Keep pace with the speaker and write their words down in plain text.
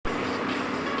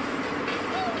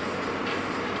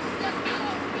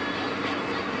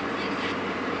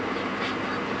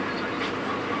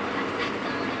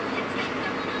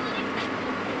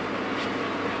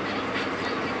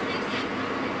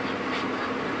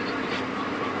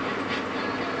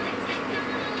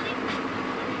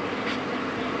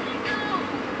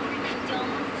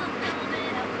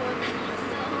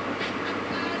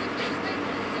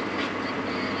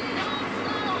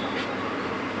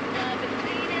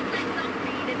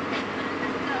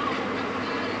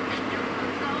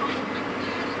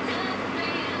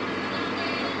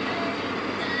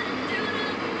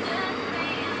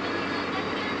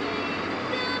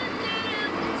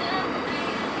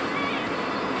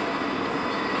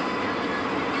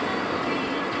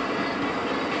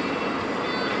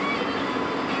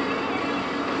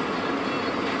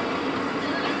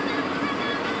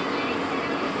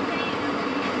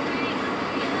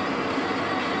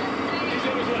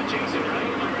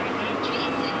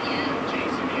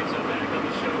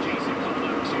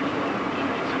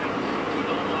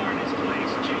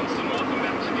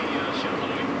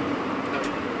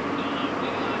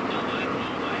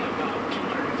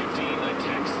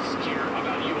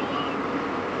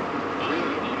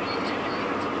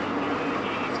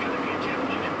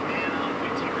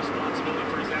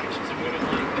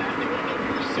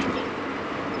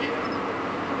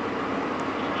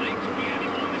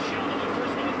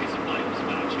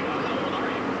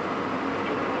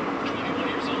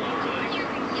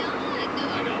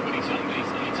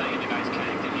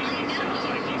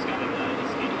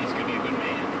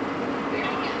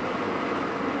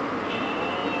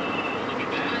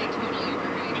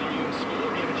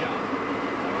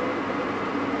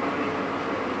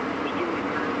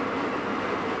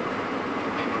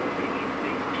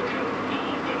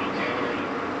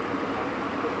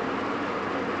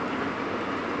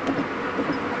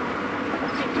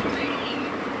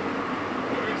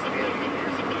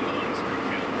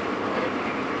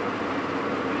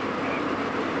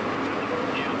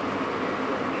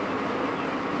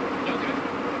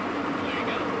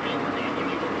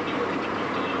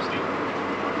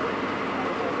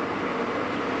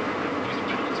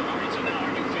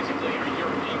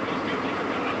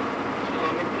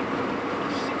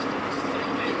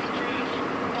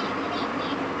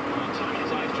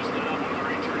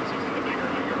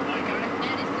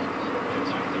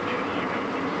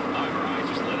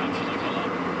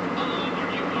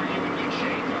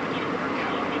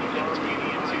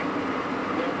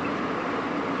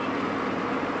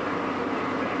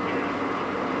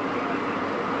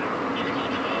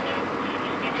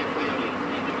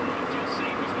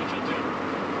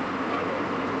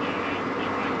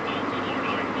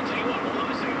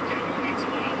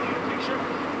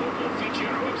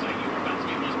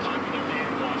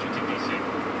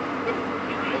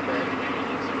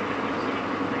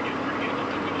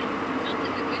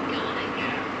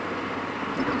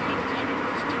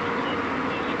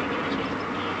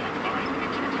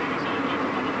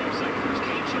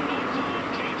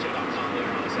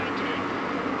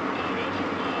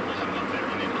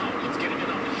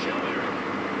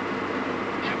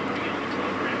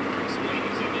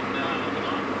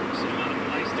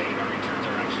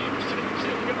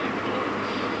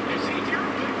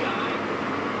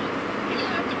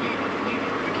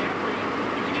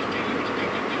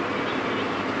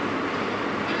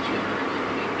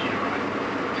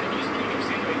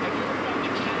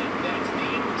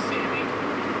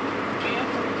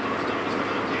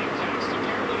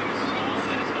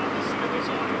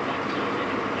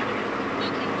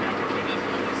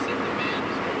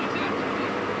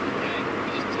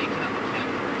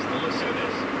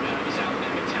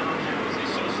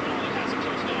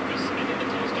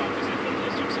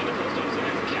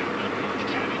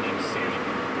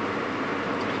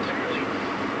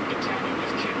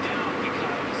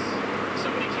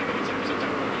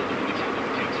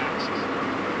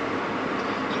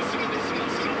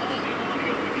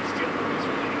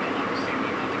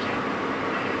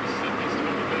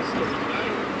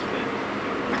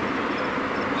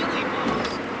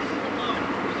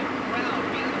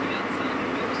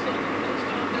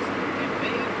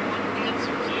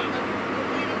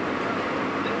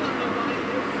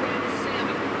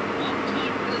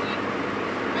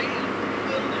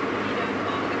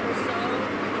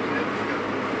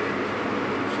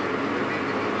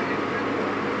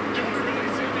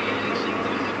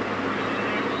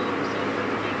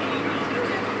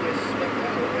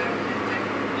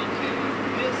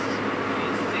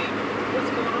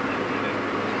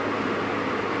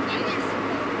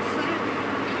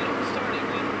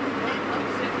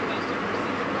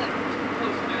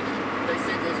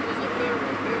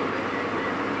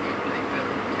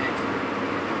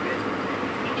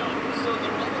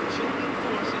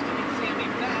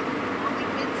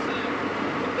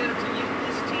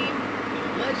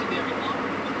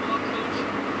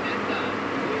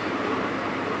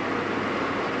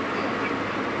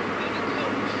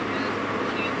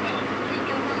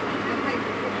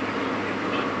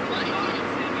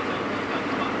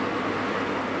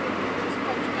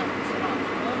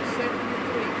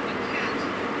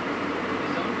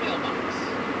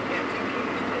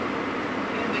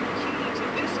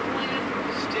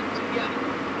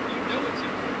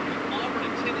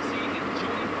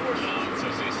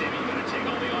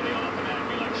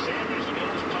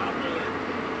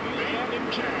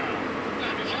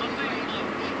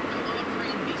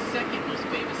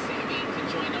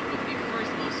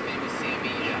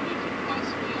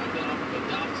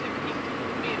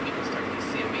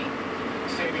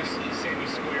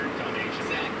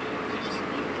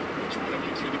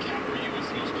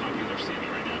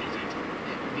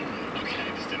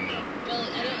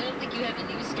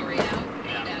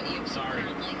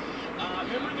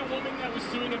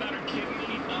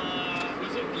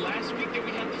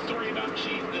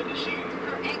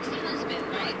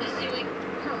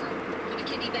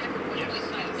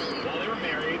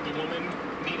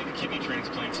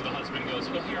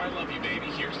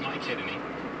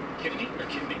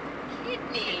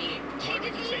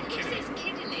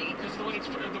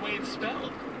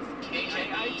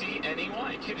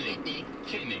Kidney.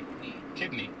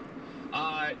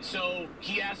 So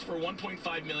he asked for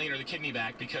 1.5 million or the kidney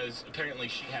back because apparently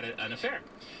she had an affair.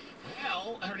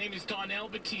 Well, her name is Donnell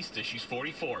Batista. She's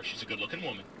 44. She's a good-looking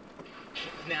woman.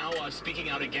 Now speaking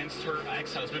out against her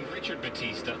ex-husband, Richard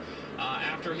Batista,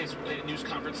 after his news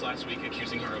conference last week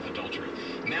accusing her of adultery.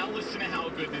 Now listen to how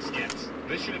good this gets.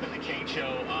 This should have been the Kane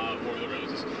Show, War of the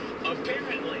Roses.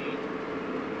 Apparently,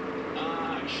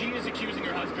 she is accusing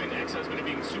her ex-husband, of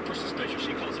being super suspicious.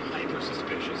 She calls him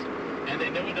hyper-suspicious. And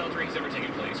that no adultery has ever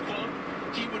taken place. Quote,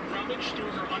 he would rummage through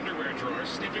her underwear drawer,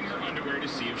 sniffing her underwear to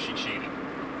see if she cheated.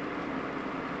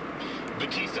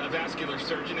 Batista, a vascular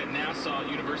surgeon at Nassau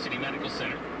University Medical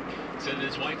Center, said that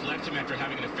his wife left him after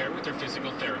having an affair with her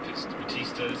physical therapist.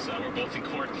 Batistas were both in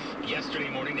court yesterday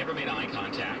morning, never made eye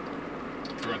contact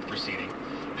throughout the proceeding.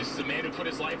 This is a man who put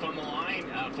his life on the line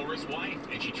for his wife,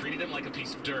 and she treated him like a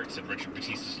piece of dirt, said Richard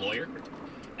Batista's lawyer,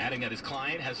 adding that his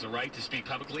client has the right to speak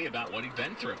publicly about what he'd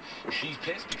been through. She's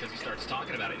pissed because he starts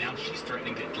talking about it. Now she's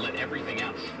threatening to let everything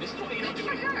out. This is why you don't do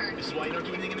anything. This is why you don't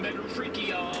do anything in the bedroom freaky,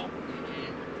 y'all.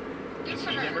 Because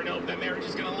you never know if that marriage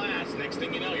is going to last. Next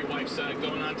thing you know, your wife's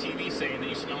going on TV saying that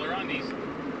you smell her undies.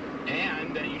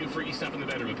 And that you do freaky stuff in the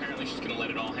bedroom. Apparently she's going to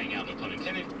let it all hang out, no pun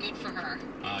intended. Good for her.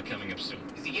 Coming up soon.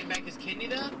 Is he getting back his kidney,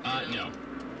 though? No.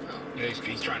 Oh.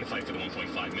 He's trying to fight for the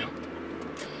 1.5 mil.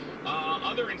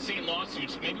 Other insane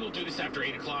lawsuits, maybe we'll do this after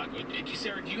 8 o'clock.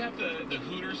 Sarah, do you have the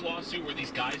Hooters lawsuit where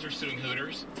these guys are suing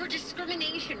Hooters? For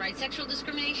discrimination, right? Sexual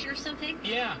discrimination or something?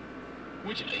 Yeah.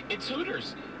 Which, it's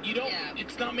Hooters. You don't,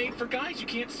 It's not made for guys. You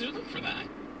can't sue them for that.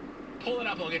 Pull it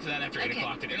up. I'll get to that after 8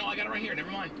 o'clock. No, I got it right here.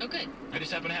 Never mind. Oh, good. I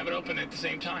just happen to have it open at the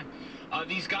same time.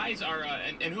 These guys are,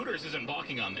 and Hooters isn't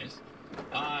balking on this.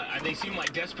 They seem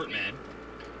like desperate men.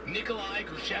 Nikolai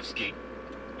Grushevsky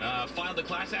filed a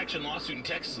class action lawsuit in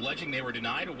Texas alleging they were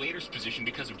denied a waiter's position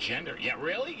because of gender. Yeah,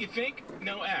 really? You think?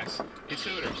 No S. It's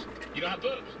Hooters. You don't have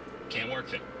boobs. Can't work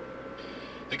there.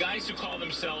 The guys who call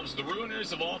themselves the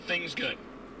ruiners of all things good,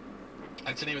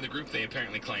 that's the name of the group they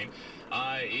apparently claim,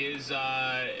 is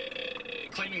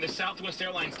claiming the Southwest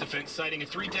Airlines defense, citing a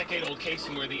 3-decade-old case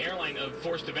in where the airline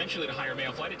forced eventually to hire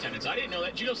male flight attendants. I didn't know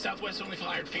that. Did you know Southwest only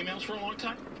hired females for a long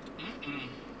time?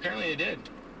 Apparently they did.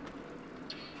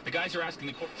 The guys are asking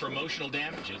the court for emotional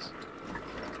damages,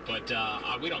 but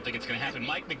we don't think it's going to happen.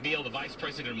 Mike McNeil, the vice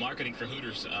president of marketing for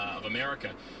Hooters of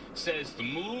America, says the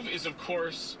move is, of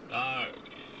course,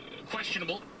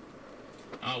 questionable.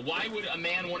 Why would a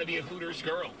man want to be a Hooters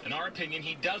girl? In our opinion,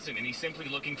 he doesn't, and he's simply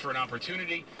looking for an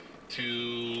opportunity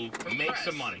to make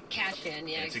some money. Cash in,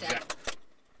 yeah, exactly.